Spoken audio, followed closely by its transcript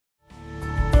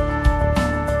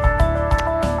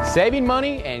Saving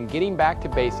money and getting back to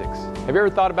basics. Have you ever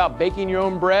thought about baking your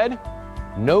own bread?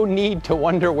 No need to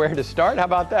wonder where to start. How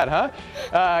about that,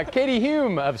 huh? Katy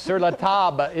Hume of Sur La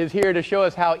Table is here to show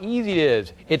us how easy it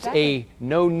is. It's a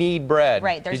no-knead bread.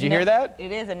 Right. Did you hear that?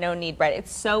 It is a no-knead bread.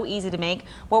 It's so easy to make.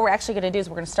 What we're actually going to do is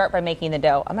we're going to start by making the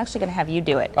dough. I'm actually going to have you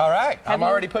do it. All right. I'm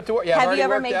already put to work. Yeah, have you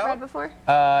ever made bread before?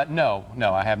 No,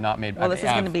 I have not made. Well, this is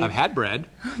going to be. I've had bread.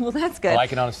 Well, that's good. I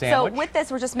like it on a sandwich. So with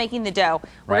this, we're just making the dough.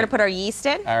 We're going to put our yeast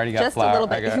in. I already got just flour. A little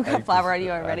bit. You got flour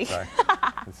already. Sorry.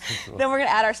 Then we're going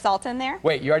to add our salt in there.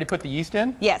 Wait, you already put the yeast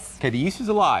in? Yes. Okay, the yeast is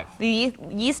alive. The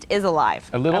yeast is alive.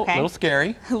 A little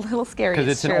scary. A little scary. Because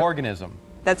it's an organism.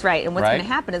 That's right. And what's going to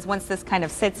happen is once this kind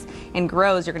of sits and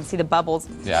grows, you're going to see the bubbles.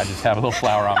 Yeah, I just have a little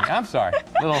flour on me. I'm sorry.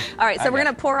 All right, so we're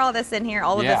going to pour all this in here,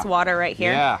 all of this water right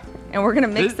here. Yeah. And we're going to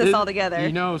mix this all together.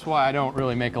 You know why I don't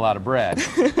really make a lot of bread,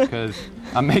 because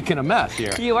I'm making a mess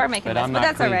here. You are making a mess, but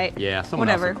that's all right. Yeah, someone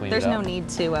else will clean There's it up. no need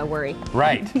to worry.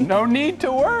 Right. No need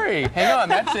to worry. Hang on,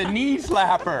 that's a knee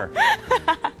slapper.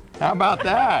 How about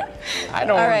that? All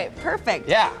right, perfect.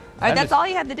 Yeah. All right, that's all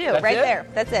you have to do, right there.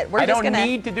 That's it. I don't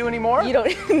need to do any more? You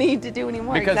don't need to do any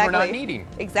more. Because we're not kneading.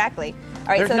 Exactly. All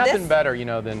right, There's so nothing better, you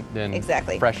know, than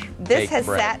fresh This has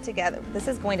bread. sat together. This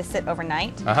is going to sit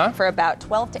overnight for about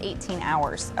 12 to 18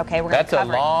 hours. Okay, we're going to That's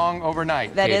a long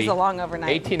overnight, That Katy. is a long overnight.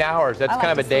 18 hours. That's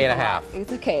kind of a day and a half.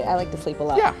 It's okay. I like to sleep a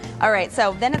lot. Yeah. All right,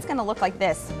 so then it's going to look like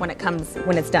this when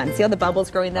it's done. See how the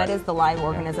bubbles growing? That is the live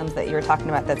organisms that you were talking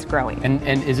about that's growing. And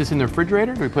is this in the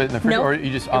refrigerator? Do we put it in the refrigerator? No, or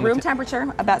you just on room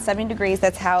temperature, about 70 degrees.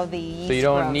 That's how the yeast So you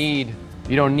don't need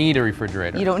a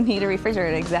refrigerator. You don't need a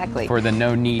refrigerator, exactly. For the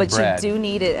no-knead bread. But you do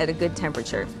need it at a good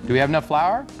temperature. Do we have enough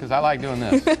flour? Because I like doing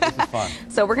this. This is fun.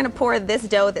 So we're going to pour this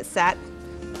dough that sat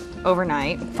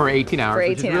overnight. For 18 hours,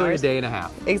 which is really a day and a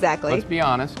half. Exactly. Let's be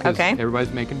honest, because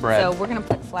everybody's making bread. So we're going to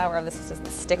put flour on this. It's just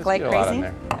stick like crazy.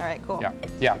 All right, cool.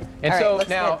 Yeah. And so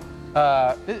now,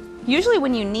 usually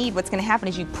when you knead, what's going to happen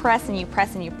is you press and you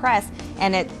press and you press,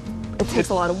 and it takes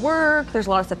a lot of work. There's a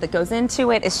lot of stuff that goes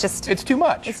into it. It's too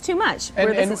much. It's too much.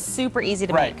 Where this is super easy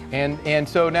to make. And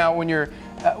so now when you're,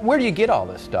 where do you get all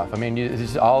this stuff? I mean, is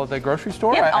this all at the grocery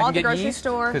store? Yeah, all at the grocery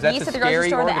store. Yeast at the grocery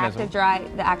store. The active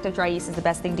dry yeast is the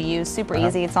best thing to use. Super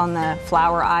easy. It's on the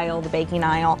flour aisle, the baking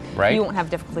aisle. Right. You won't have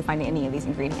difficulty finding any of these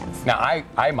ingredients. Now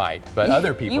I might, but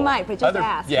other people. You might, but just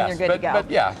ask and you're good to go.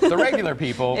 But yeah, the regular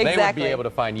people, they would be able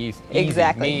to find yeast easy.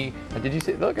 Exactly. Did you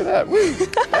see? Look at that. Woo,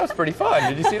 that was pretty fun.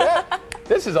 Did you see that?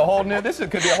 This is a whole new. This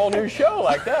could be a whole new show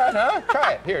like that, huh?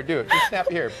 Try it. Here, do it. Just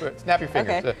snap your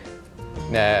fingers. Okay.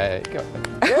 Yeah,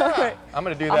 I'm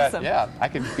gonna do that. Awesome. Yeah, I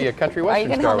could be a country western star. Are you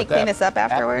gonna help me clean this up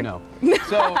afterward? No.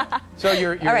 So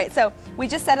you're. All right. So we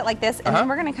just set it like this, and then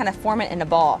we're gonna kind of form it in a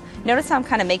ball. Notice how I'm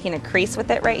kind of making a crease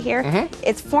with it right here.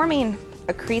 It's forming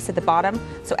a crease at the bottom,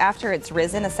 so after it's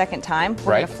risen a second time,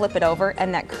 we're going to flip it over,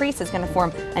 and that crease is going to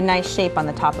form a nice shape on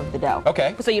the top of the dough.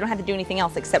 Okay. So you don't have to do anything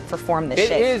else except for form this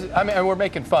shape. It is, I mean, we're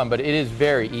making fun, but it is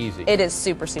very easy. It is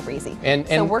super, super easy. And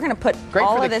so we're going to put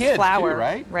all of this flour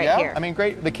right here. I mean,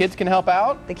 great. The kids can help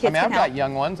out. The kids can help. I've got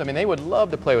young ones. I mean, they would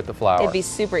love to play with the flour. It'd be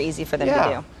super easy for them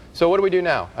to do. So what do we do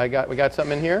now? We got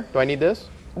something in here. Do I need this?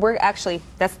 We're actually,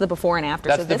 that's the before and after.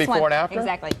 That's the before and after?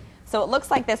 Exactly. So it looks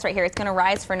like this right here. It's going to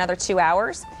rise for another 2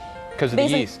 hours. Because of the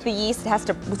yeast. The yeast has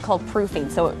to, what's called proofing,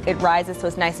 so it rises so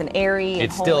it's nice and airy.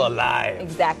 It's still alive.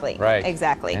 Exactly. Right.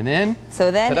 Exactly. And then?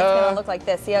 So then it's going to look like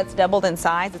this. See how it's doubled in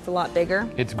size? It's a lot bigger.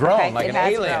 It's grown like an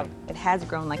alien. It has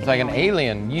grown like an alien. It's like an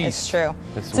alien yeast. It's true.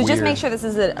 It's so just make sure this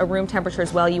is a room temperature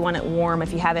as well. You want it warm.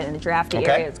 If you have it in a drafty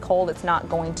area, it's cold, it's not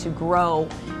going to grow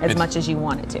as much as you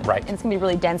want it to. Right. And it's going to be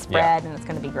really dense bread, and it's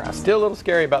going to be gross. Still a little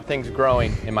scary about things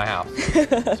growing in my house.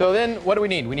 So then what do we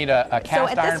need? We need a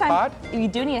cast iron pot? You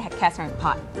do need a cast iron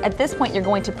pot. At this point, you're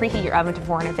going to preheat your oven to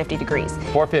 450 degrees.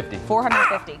 450.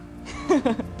 450.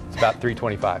 It's about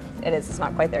 325. It is. It's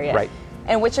not quite there yet. Right.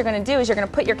 And what you're going to do is you're going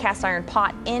to put your cast iron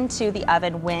pot into the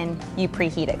oven when you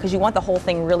preheat it, because you want the whole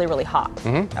thing really, really hot.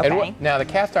 Okay. And now the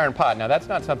cast iron pot, now that's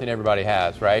not something everybody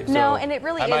has, right? No, so and it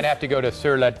really is. I might have to go to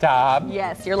Sur La Table.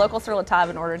 Yes, your local Sur La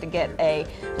Table in order to get a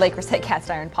Le Creuset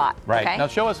cast iron pot. Right. Okay? Now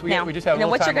show us, we just have a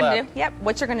little time left.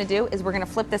 What you're going to do is we're going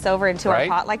to flip this over into our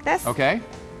pot like this. Okay.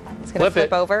 It's going to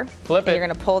flip over. Flip it. You're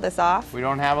going to pull this off. We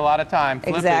don't have a lot of time.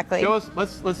 Flip exactly. It. Show us,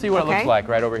 let's see what it looks like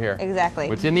right over here. Exactly.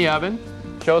 What's in the oven.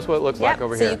 Show us what it looks like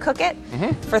over here. So you cook it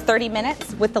for 30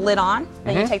 minutes with the lid on,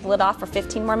 then you take the lid off for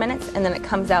 15 more minutes, and then it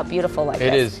comes out beautiful like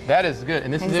this. That is good.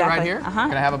 And this is it right here?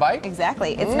 Can I have a bite?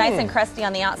 Exactly. It's nice and crusty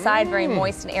on the outside, very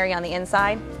moist and airy on the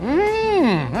inside.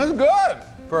 That's good.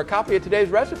 For a copy of today's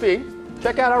recipe,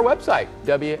 check out our website,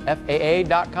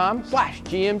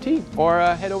 WFAA.com/GMT, or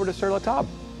head over to Sur La Table.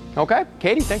 Okay?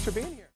 Katy, thanks for being here.